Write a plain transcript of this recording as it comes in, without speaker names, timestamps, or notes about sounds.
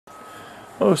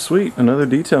Oh sweet, another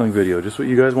detailing video, just what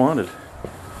you guys wanted.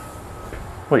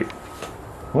 Wait,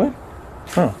 what?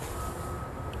 Oh.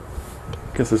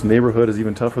 Guess this neighborhood is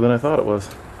even tougher than I thought it was.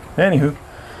 Anywho,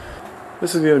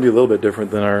 this is going to be a little bit different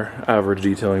than our average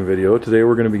detailing video. Today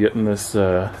we're going to be getting this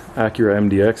Acura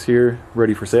MDX here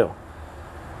ready for sale.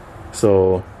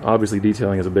 So obviously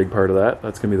detailing is a big part of that.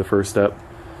 That's going to be the first step.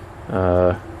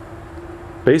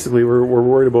 Basically we're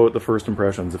worried about the first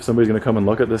impressions. If somebody's going to come and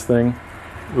look at this thing,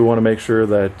 we want to make sure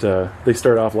that they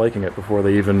start off liking it before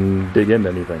they even dig into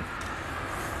anything.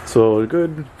 So a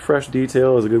good fresh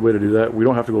detail is a good way to do that. We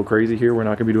don't have to go crazy here. We're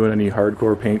not going to be doing any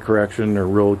hardcore paint correction or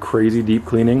real crazy deep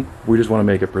cleaning. We just want to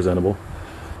make it presentable.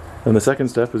 And the second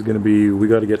step is going to be, we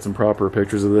got to get some proper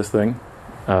pictures of this thing.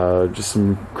 Just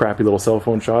some crappy little cell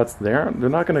phone shots. They're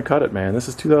not going to cut it, man. This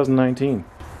is 2019.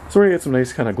 So we're going to get some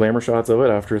nice kind of glamour shots of it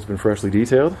after it's been freshly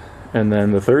detailed. And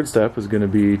then the third step is going to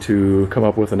be to come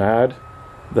up with an ad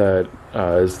that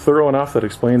is thorough enough that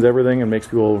explains everything and makes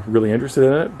people really interested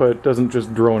in it, but doesn't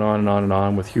just drone on and on and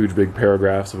on with huge big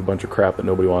paragraphs of a bunch of crap that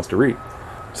nobody wants to read.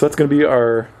 So that's going to be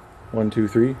our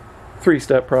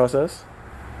 3-step process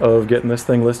of getting this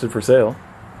thing listed for sale.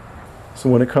 So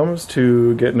when it comes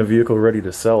to getting a vehicle ready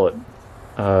to sell it,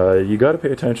 you got to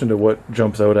pay attention to what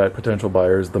jumps out at potential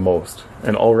buyers the most.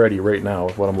 And already right now,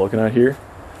 with what I'm looking at here,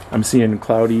 I'm seeing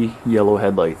cloudy yellow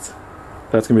headlights.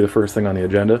 That's going to be the first thing on the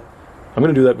agenda. I'm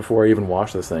going to do that before I even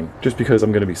wash this thing, just because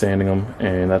I'm going to be sanding them,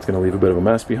 and that's going to leave a bit of a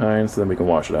mess behind, so then we can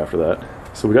wash it after that.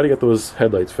 So we got to get those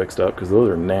headlights fixed up, because those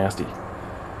are nasty.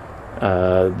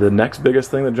 The next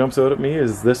biggest thing that jumps out at me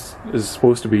is this is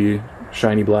supposed to be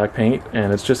shiny black paint,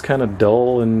 and it's just kind of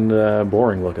dull and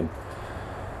boring looking.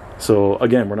 So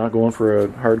again, we're not going for a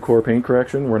hardcore paint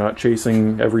correction. We're not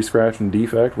chasing every scratch and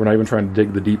defect. We're not even trying to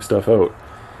dig the deep stuff out.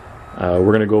 We're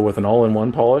going to go with an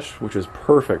all-in-one polish, which is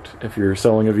perfect if you're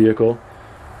selling a vehicle,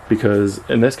 because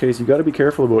in this case you got to be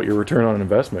careful about your return on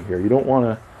investment here. You don't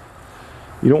want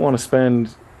to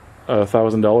spend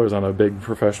 $1,000 on a big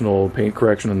professional paint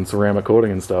correction and ceramic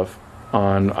coating and stuff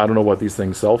on, I don't know what these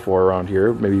things sell for around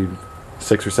here, maybe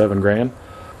 $6 or $7 grand.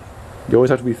 You always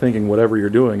have to be thinking, whatever you're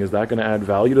doing, is that going to add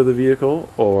value to the vehicle,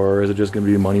 or is it just going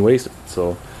to be money wasted?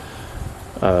 So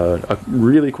a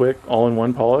really quick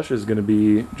all-in-one polish is going to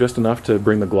be just enough to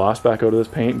bring the gloss back out of this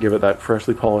paint, give it that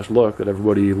freshly polished look that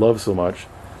everybody loves so much.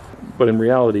 But in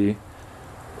reality,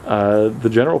 the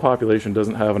general population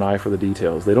doesn't have an eye for the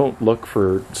details. They don't look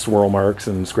for swirl marks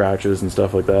and scratches and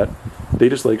stuff like that. They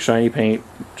just like shiny paint,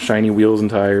 shiny wheels and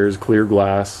tires, clear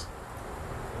glass.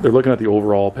 They're looking at the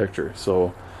overall picture.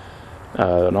 So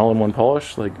an all-in-one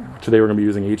polish, like today we're going to be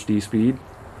using HD Speed.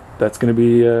 That's going to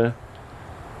be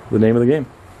the name of the game.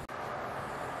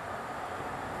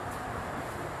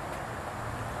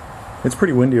 It's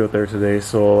pretty windy out there today,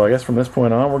 so I guess from this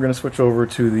point on we're going to switch over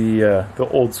to the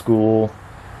old school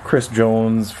Chris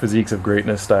Jones Physiques of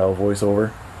Greatness style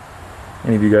voiceover.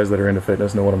 Any of you guys that are into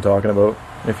fitness know what I'm talking about.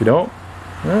 If you don't,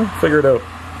 well, figure it out.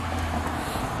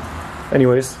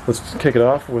 Anyways, let's kick it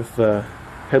off with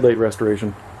headlight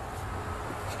restoration.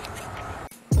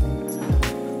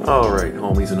 Alright,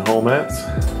 homies and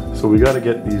homettes. So we got to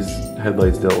get these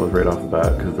headlights dealt with right off the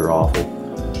bat because they're awful.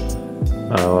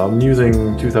 I'm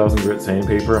using 2000 grit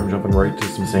sandpaper. I'm jumping right to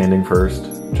some sanding first,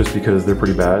 just because they're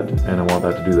pretty bad and I want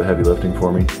that to do the heavy lifting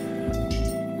for me.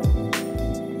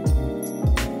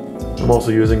 I'm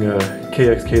also using a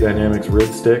KXK Dynamics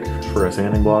Rid Stick for a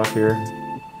sanding block here,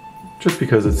 just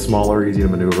because it's smaller, easy to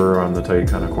maneuver on the tight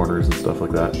kind of corners and stuff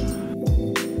like that.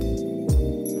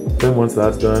 Then once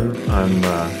that's done, I'm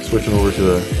switching over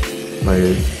to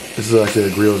this is actually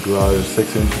a Griot's Garage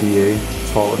 6-inch DA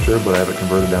polisher, but I have it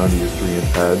converted down to use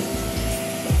 3-inch pads.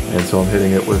 And so I'm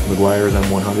hitting it with Meguiar's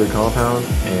M100 compound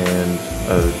and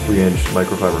a 3-inch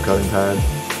microfiber cutting pad.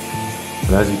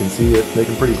 And as you can see, it's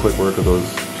making pretty quick work of those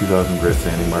 2000 grit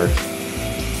sanding marks.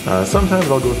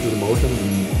 Sometimes I'll go through the motions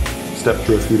and step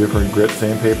through a few different grit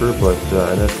sandpaper, but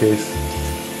in this case,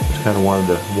 just kind of wanted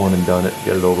to one and done it,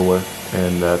 get it over with.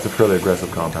 And it's a fairly aggressive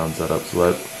compound setup,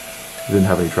 so that I didn't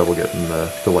have any trouble getting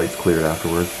the lights cleared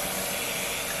afterwards.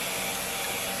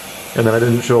 And then I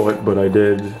didn't show it, but I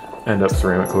did end up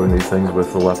ceramic coating these things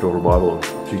with the leftover bottle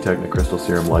of G-Technic Crystal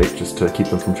Serum Light, just to keep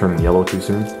them from turning yellow too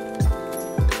soon.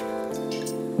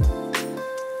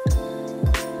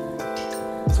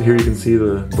 So here you can see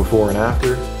the before and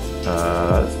after. It's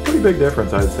a pretty big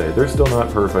difference, I'd say. They're still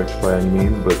not perfect by any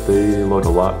means, but they look a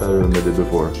lot better than they did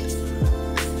before.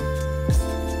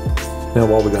 Now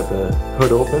while we got the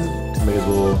hood open, may as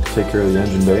well take care of the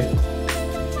engine bay.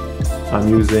 I'm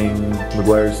using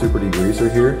Meguiar's Super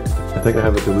Degreaser here. I think I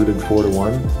have it diluted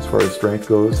 4:1 as far as strength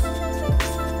goes.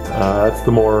 That's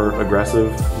the more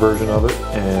aggressive version of it,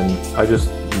 and I just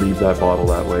leave that bottle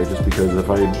that way just because if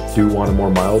I do want a more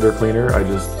milder cleaner, I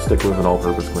just stick with an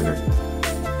all-purpose cleaner.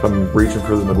 If I'm reaching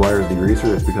for the Meguiar's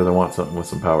degreaser, it's because I want something with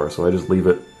some power, so I just leave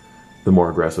it the more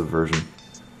aggressive version.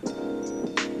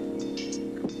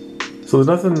 So there's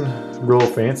nothing real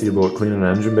fancy about cleaning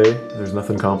an engine bay. There's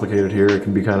nothing complicated here. It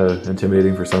can be kind of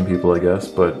intimidating for some people, I guess,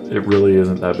 but it really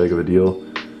isn't that big of a deal.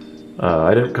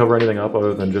 I didn't cover anything up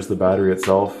other than just the battery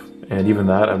itself, and even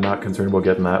that, I'm not concerned about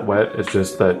getting that wet. It's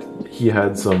just that he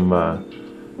had some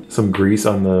grease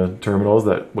on the terminals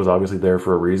that was obviously there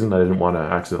for a reason. I didn't want to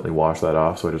accidentally wash that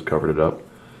off, so I just covered it up.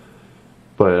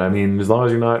 But I mean, as long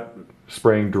as you're not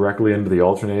spraying directly into the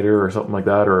alternator or something like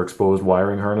that, or exposed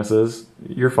wiring harnesses,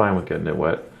 you're fine with getting it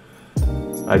wet.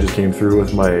 I just came through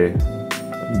with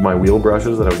my wheel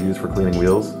brushes that I would use for cleaning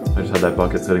wheels. I just had that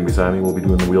bucket sitting beside me. We'll be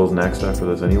doing the wheels next after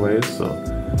this anyways, so.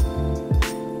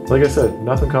 Like I said,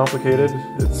 nothing complicated.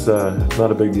 It's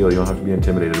not a big deal. You don't have to be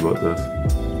intimidated about this.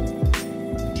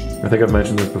 I think I've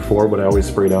mentioned this before, but I always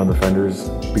spray down the fenders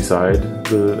beside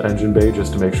the engine bay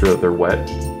just to make sure that they're wet.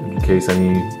 In case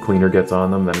any cleaner gets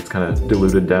on them, then it's kind of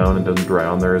diluted down and doesn't dry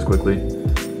on there as quickly.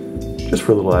 Just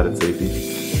for a little added safety.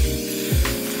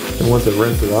 And once I've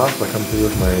rinsed it off, I come through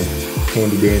with my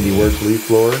handy dandy Works leaf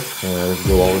blower, and I just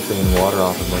blow all the sand water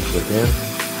off as much as I can.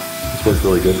 This works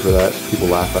really good for that. People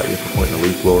laugh at you for pointing a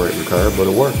leaf blower at your car, but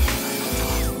it works.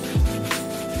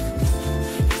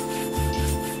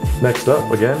 Next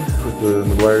up, again, with the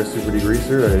Meguiar's Super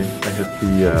Degreaser, I hit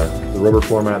the rubber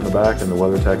floor mat in the back and the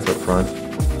WeatherTechs up front,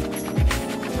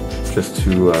 just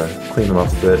to clean them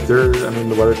up a bit. I mean,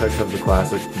 the WeatherTechs have the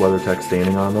classic WeatherTech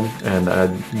staining on them, and I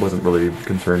wasn't really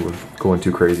concerned with going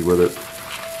too crazy with it.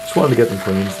 Just wanted to get them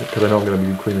cleaned, because I know I'm going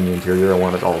to be cleaning the interior. I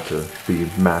want it all to be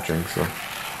matching, so.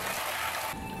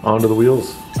 Onto the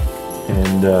wheels.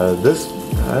 And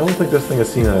I don't think this thing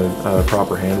has seen a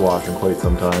proper hand wash in quite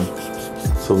some time.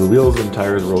 So the wheels and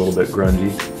tires were a little bit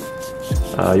grungy.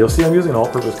 You'll see I'm using an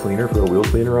all-purpose cleaner for a wheel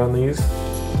cleaner on these.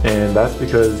 And that's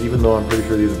because even though I'm pretty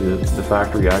sure these are the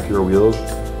factory Acura wheels,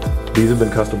 these have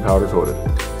been custom powder coated.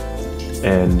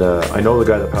 And I know the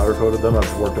guy that powder coated them.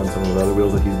 I've worked on some of the other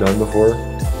wheels that he's done before.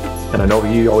 And I know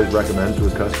he always recommends to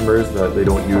his customers that they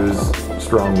don't use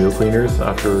strong wheel cleaners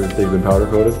after they've been powder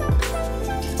coated.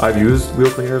 I've used wheel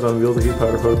cleaners on wheels that he's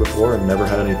powder coated before and never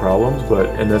had any problems, but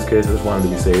in this case I just wanted to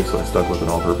be safe, so I stuck with an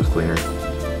all-purpose cleaner.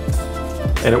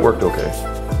 And it worked okay.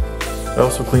 I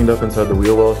also cleaned up inside the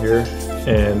wheel well here,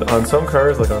 and on some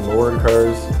cars, like on lower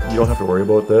cars, you don't have to worry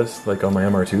about this, like on my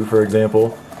MR2 for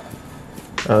example.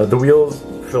 The wheels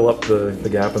fill up the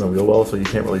gap in the wheel well so you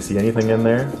can't really see anything in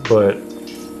there, but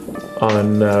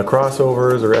on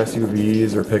crossovers or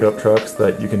SUVs or pickup trucks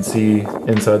that you can see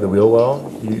inside the wheel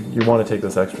well, you want to take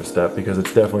this extra step because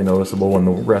it's definitely noticeable when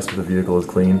the rest of the vehicle is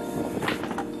clean.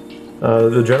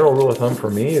 The general rule of thumb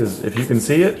for me is if you can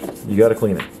see it, you got to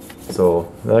clean it.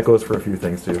 So that goes for a few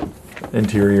things too.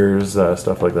 Interiors,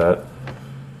 stuff like that.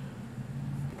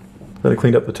 Then I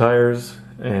cleaned up the tires,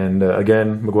 and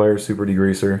again, Meguiar's Super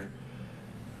Degreaser.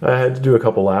 I had to do a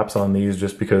couple laps on these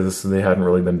just because they hadn't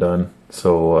really been done.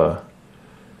 So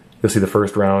you'll see the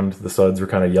first round, the suds were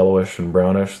kind of yellowish and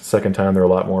brownish. The second time they're a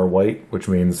lot more white, which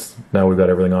means now we've got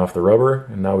everything off the rubber,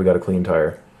 and now we got a clean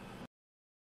tire.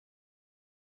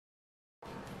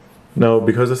 Now,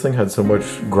 because this thing had so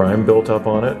much grime built up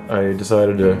on it, I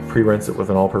decided to pre-rinse it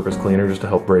with an all-purpose cleaner just to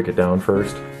help break it down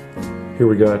first. Here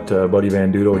we got Buddy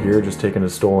Van Dudo here just taking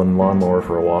his stolen lawnmower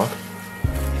for a walk.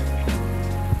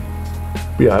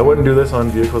 But yeah, I wouldn't do this on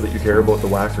vehicles that you care about the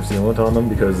wax or sealant on them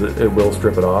because it will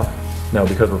strip it off. Now,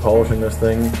 because we're polishing this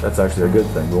thing, that's actually a good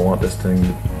thing. We want this thing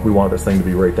to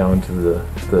be right down to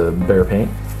the bare paint.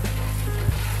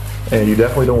 And you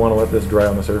definitely don't want to let this dry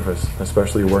on the surface,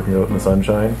 especially working out in the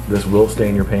sunshine. This will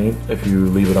stain your paint if you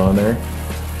leave it on there.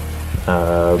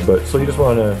 So you just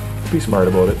want to be smart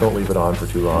about it. Don't leave it on for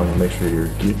too long and make sure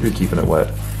you're keeping it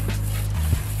wet.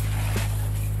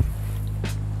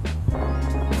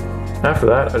 After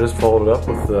that, I just followed it up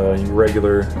with the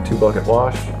regular 2-bucket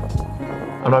wash.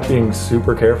 I'm not being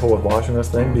super careful with washing this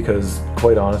thing because,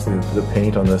 quite honestly, the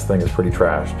paint on this thing is pretty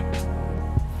trashed.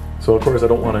 So of course I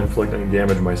don't want to inflict any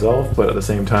damage myself, but at the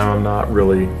same time I'm not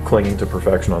really clinging to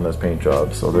perfection on this paint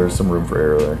job, so there's some room for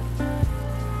error there.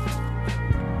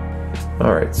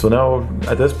 Alright, so now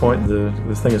at this point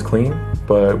this thing is clean,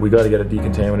 but we got to get it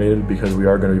decontaminated because we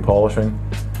are going to be polishing.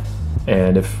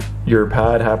 And if your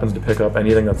pad happens to pick up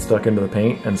anything that's stuck into the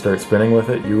paint and start spinning with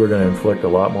it, you are going to inflict a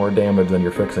lot more damage than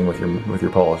you're fixing with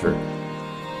your polisher.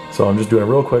 So I'm just doing a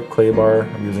real quick clay bar.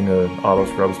 I'm using an auto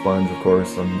scrub sponge, of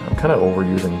course. I'm kind of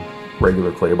overusing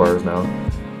regular clay bars now.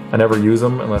 I never use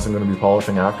them unless I'm going to be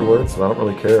polishing afterwards, so I don't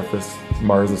really care if this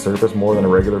mars the surface more than a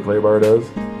regular play bar does.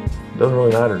 It doesn't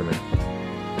really matter to me.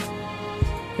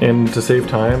 And to save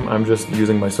time, I'm just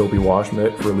using my soapy wash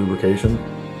mitt for lubrication.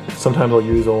 Sometimes I'll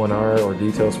use O&R or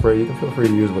detail spray. You can feel free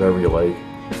to use whatever you like,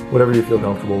 whatever you feel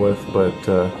comfortable with, but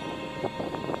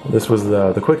this was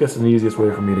the quickest and easiest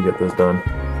way for me to get this done.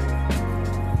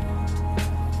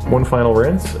 One final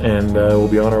rinse and we'll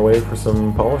be on our way for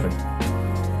some polishing.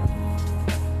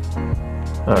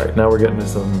 Alright, now we're getting to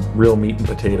some real meat and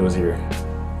potatoes here.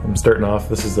 I'm starting off,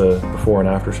 this is a before and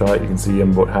after shot. You can see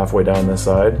I'm about halfway down this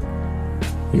side.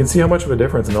 You can see how much of a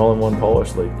difference an all-in-one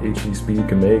polish like HD Speed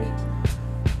can make.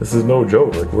 This is no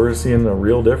joke, like we're seeing a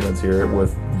real difference here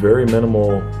with very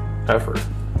minimal effort.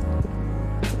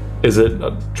 Is it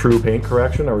a true paint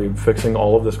correction? Are we fixing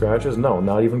all of the scratches? No,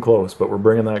 not even close, but we're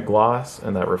bringing that gloss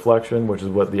and that reflection, which is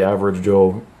what the average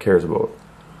Joe cares about.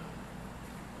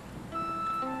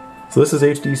 So this is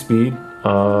HD Speed.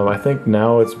 I think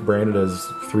now it's branded as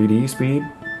 3D Speed.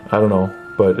 I don't know,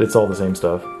 but it's all the same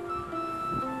stuff.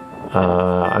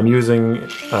 I'm using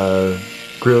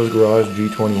Grillo's Garage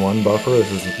G21 buffer.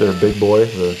 This is their big boy,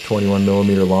 the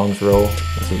 21mm long throw.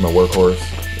 This is my workhorse.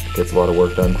 It gets a lot of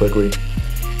work done quickly.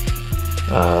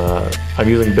 I'm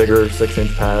using bigger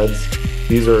 6-inch pads.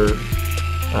 These are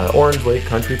Orange Lake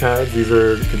Country pads. These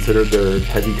are considered their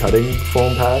heavy cutting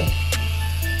foam pad,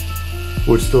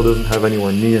 which still doesn't have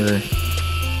anywhere near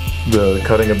the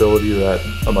cutting ability that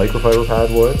a microfiber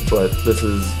pad would, but this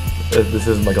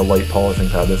isn't like a light polishing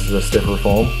pad. This is a stiffer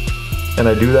foam. And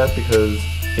I do that because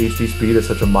HD Speed is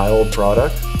such a mild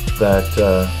product that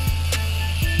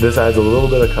this adds a little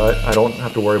bit of cut. I don't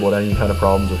have to worry about any kind of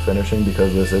problems with finishing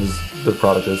because the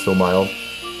product is so mild.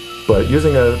 But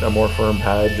using a more firm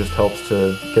pad just helps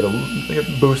to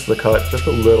boost the cut just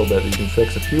a little bit. You can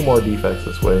fix a few more defects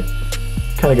this way.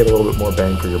 Kind of get a little bit more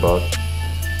bang for your buck.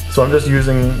 So I'm just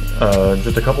using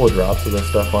just a couple of drops of this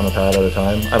stuff on a pad at a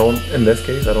time. In this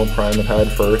case, I don't prime the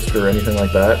pad first or anything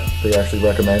like that. They actually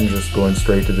recommend just going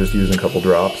straight to just using a couple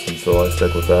drops, and so I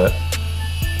stick with that.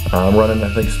 I'm running,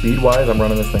 I think speed-wise, I'm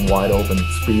running this thing wide open.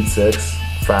 Speed 6,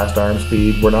 fast arm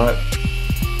speed. We're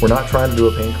not trying to do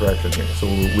a paint correction here, so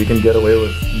we can get away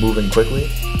with moving quickly,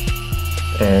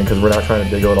 and because we're not trying to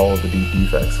dig out all of the deep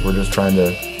defects. We're just trying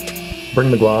to bring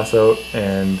the gloss out,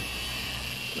 and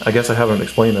I guess I haven't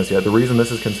explained this yet. The reason this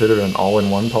is considered an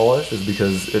all-in-one polish is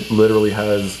because it literally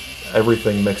has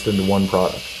everything mixed into one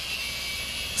product.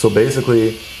 So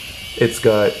basically, it's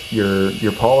got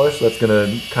your polish that's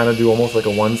gonna kind of do almost like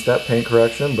a one-step paint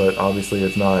correction, but obviously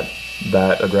it's not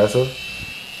that aggressive.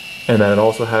 And then it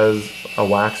also has a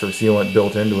wax or sealant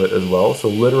built into it as well. So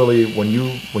literally, when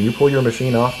you pull your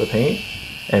machine off the paint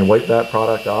and wipe that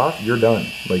product off, you're done.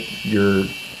 Like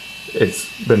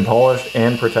it's been polished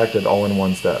and protected all in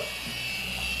one step.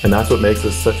 And that's what makes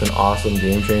this such an awesome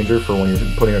game changer for when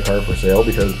you're putting a car for sale,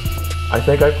 because I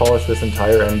think I polished this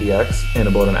entire MDX in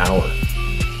about an hour.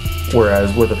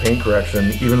 Whereas with a paint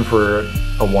correction, even for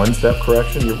a one-step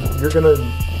correction, you're gonna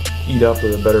eat up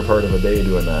the better part of a day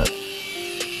doing that.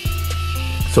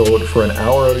 So for an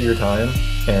hour out of your time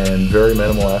and very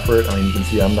minimal effort, I mean, you can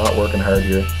see I'm not working hard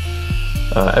here.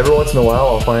 Every once in a while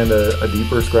I'll find a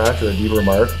deeper scratch or a deeper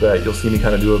mark that you'll see me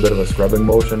kind of do a bit of a scrubbing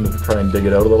motion to try and dig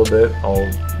it out a little bit.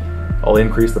 I'll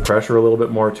increase the pressure a little bit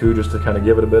more too, just to kind of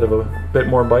give it a bit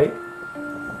more bite.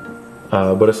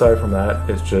 But aside from that,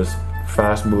 it's just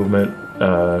fast movement,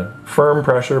 firm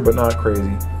pressure but not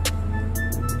crazy.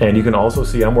 And you can also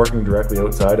see I'm working directly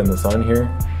outside in the sun here.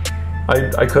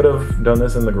 I could have done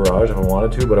this in the garage if I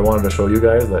wanted to, but I wanted to show you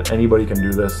guys that anybody can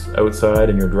do this outside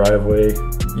in your driveway.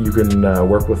 You can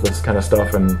work with this kind of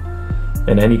stuff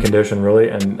in any condition really,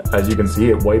 and as you can see,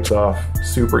 it wipes off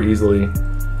super easily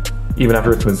even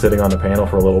after it's been sitting on the panel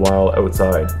for a little while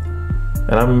outside.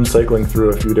 And I'm cycling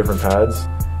through a few different pads.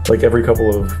 Like every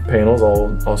couple of panels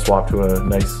I'll swap to a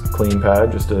nice clean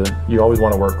pad, you always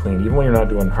want to work clean. Even when you're not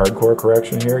doing hardcore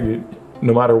correction here,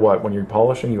 no matter what, when you're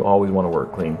polishing, you always want to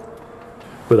work clean.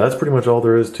 But that's pretty much all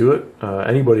there is to it.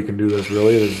 Anybody can do this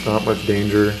really. There's not much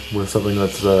danger with something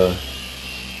that's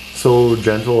so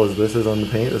gentle as this is on the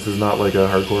paint. This is not like a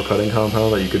hardcore cutting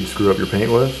compound that you could screw up your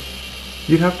paint with.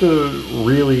 You'd have to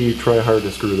really try hard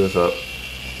to screw this up.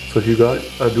 So if you've got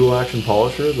a dual action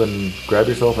polisher, then grab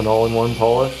yourself an all-in-one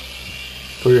polish,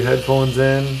 throw your headphones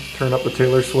in, turn up the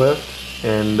Taylor Swift,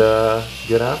 and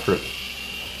get after it.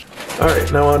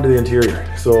 Alright, now on to the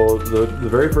interior. So the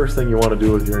very first thing you want to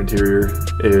do with your interior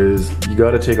is you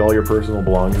got to take all your personal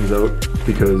belongings out,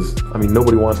 because I mean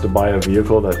nobody wants to buy a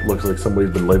vehicle that looks like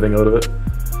somebody's been living out of it.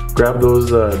 Grab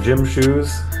those gym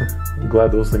shoes. I'm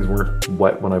glad those things weren't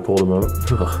wet when I pulled them out.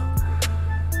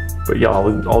 But yeah,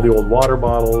 all the old water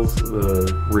bottles,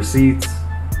 the receipts,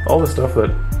 all the stuff that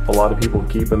a lot of people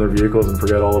keep in their vehicles and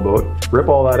forget all about, rip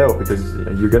all that out, because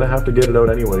you're gonna have to get it out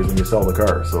anyways when you sell the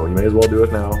car, so you may as well do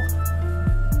it now.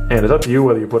 And it's up to you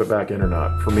whether you put it back in or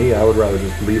not. For me, I would rather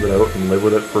just leave it out and live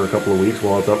with it for a couple of weeks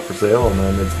while it's up for sale, and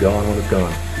then it's gone when it's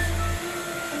gone.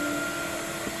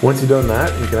 Once you've done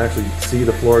that, you can actually see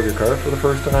the floor of your car for the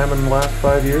first time in the last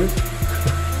 5 years.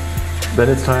 Then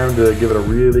it's time to give it a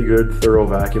really good, thorough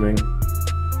vacuuming.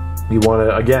 You want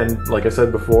to, again, like I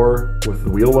said before, with the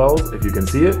wheel wells, if you can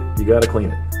see it, you got to clean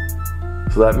it.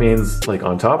 So that means like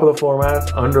on top of the floor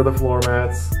mats, under the floor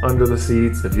mats, under the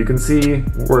seats. If you can see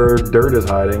where dirt is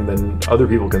hiding, then other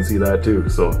people can see that too.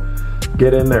 So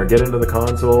get in there, get into the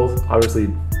consoles. Obviously,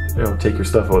 you know, take your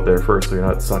stuff out there first so you're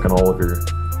not sucking all of your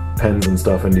pens and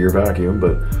stuff into your vacuum,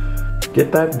 but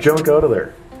get that junk out of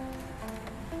there.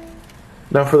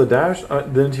 Now for the dash,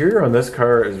 the interior on this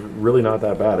car is really not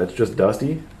that bad. It's just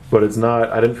dusty, but it's not,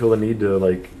 I didn't feel the need to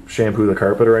like shampoo the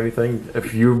carpet or anything.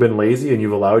 If you've been lazy and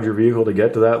you've allowed your vehicle to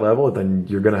get to that level, then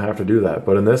you're gonna have to do that.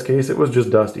 But in this case, it was just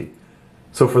dusty.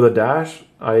 So for the dash,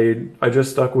 I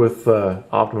just stuck with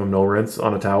Optimum No Rinse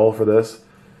on a towel for this,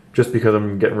 just because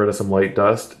I'm getting rid of some light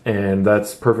dust, and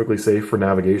that's perfectly safe for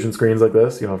navigation screens like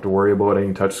this. You don't have to worry about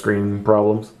any touchscreen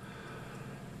problems.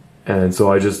 And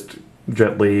so I just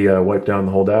gently wiped down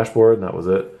the whole dashboard, and that was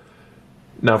it.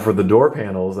 Now for the door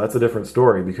panels, that's a different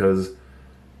story, because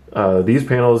these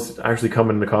panels actually come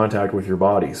into contact with your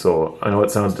body. So I know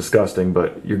it sounds disgusting,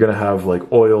 but you're gonna have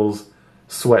like oils,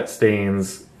 sweat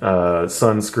stains,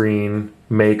 sunscreen,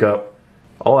 makeup,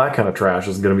 all that kind of trash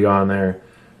is gonna be on there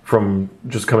from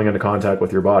just coming into contact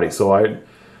with your body. So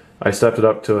I stepped it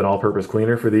up to an all-purpose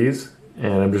cleaner for these,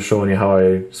 and I'm just showing you how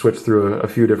I switched through a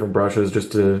few different brushes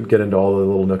just to get into all the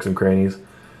little nooks and crannies.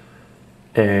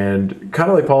 And kind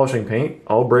of like polishing paint,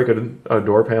 I'll break a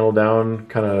door panel down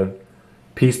kind of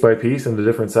piece by piece into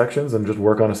different sections and just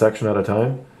work on a section at a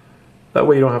time. That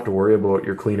way you don't have to worry about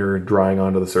your cleaner drying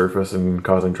onto the surface and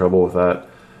causing trouble with that.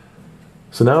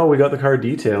 So now we got the car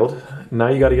detailed. Now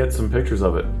you got to get some pictures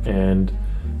of it, and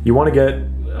you want to get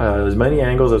as many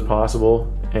angles as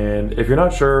possible. And if you're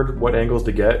not sure what angles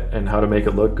to get and how to make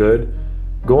it look good,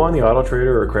 go on the Auto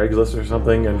Trader or Craigslist or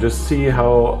something and just see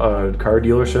how a car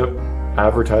dealership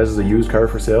advertises a used car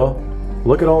for sale.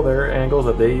 Look at all their angles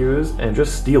that they use and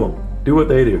just steal them. Do what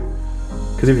they do.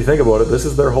 Because if you think about it, this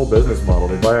is their whole business model.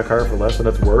 They buy a car for less than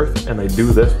it's worth, and they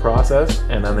do this process,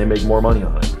 and then they make more money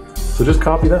on it. So just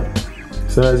copy them.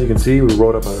 So as you can see, we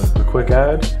wrote up a quick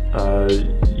ad.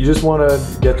 You just want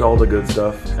to get to all the good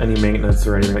stuff, any maintenance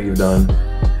or anything that you've done,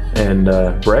 and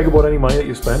brag about any money that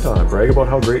you spent on it. Brag about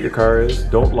how great your car is.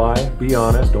 Don't lie, be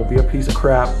honest, don't be a piece of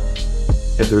crap.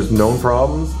 If there's known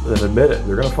problems, then admit it.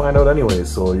 They're gonna find out anyways,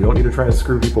 so you don't need to try and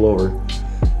screw people over.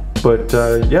 But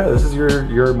yeah, this is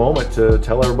your moment to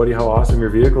tell everybody how awesome your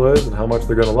vehicle is and how much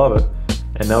they're gonna love it.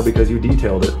 And now because you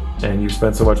detailed it and you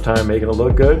spent so much time making it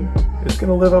look good, it's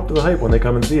gonna live up to the hype when they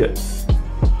come and see it.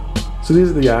 So these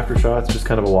are the after shots, just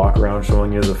kind of a walk around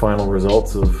showing you the final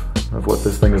results of what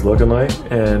this thing is looking like.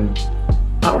 And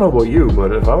I don't know about you,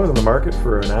 but if I was in the market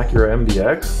for an Acura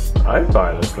MDX, I'd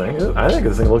buy this thing. I think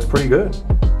this thing looks pretty good.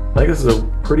 I think this is a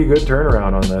pretty good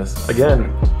turnaround on this.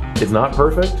 Again, it's not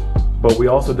perfect, but we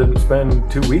also didn't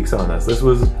spend 2 weeks on this.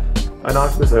 I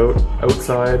knocked this out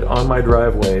outside on my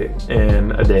driveway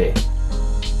in a day.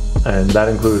 And that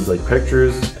includes like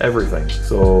pictures, everything.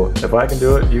 So if I can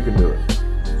do it, you can do it.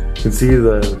 You can see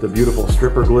the beautiful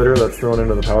stripper glitter that's thrown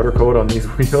into the powder coat on these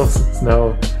wheels. It's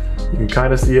now, you can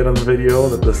kind of see it on the video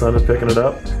that the sun is picking it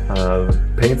up.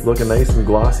 Paint's looking nice and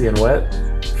glossy and wet.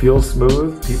 Feels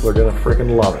smooth. People are gonna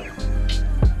freaking love it.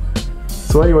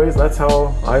 So anyways, that's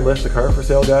how I list a car for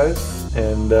sale, guys.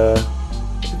 And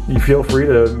you feel free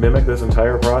to mimic this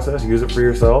entire process, use it for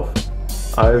yourself.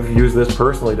 I've used this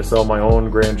personally to sell my own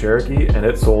Grand Cherokee, and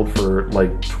it sold for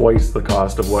like twice the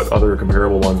cost of what other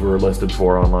comparable ones were listed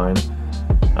for online.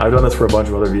 I've done this for a bunch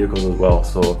of other vehicles as well,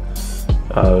 so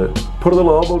put a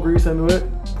little elbow grease into it,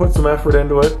 put some effort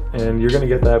into it, and you're gonna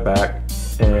get that back.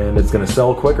 And it's gonna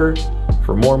sell quicker,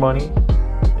 for more money.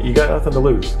 You got nothing to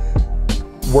lose.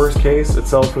 Worst case, it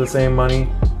sells for the same money.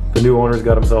 The new owner's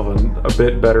got himself a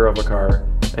bit better of a car,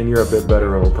 and you're a bit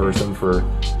better of a person for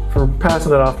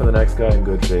passing it off to the next guy in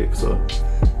good shape. So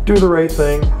do the right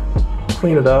thing,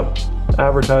 clean it up,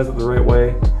 advertise it the right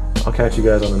way. I'll catch you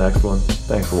guys on the next one.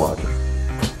 Thanks for watching.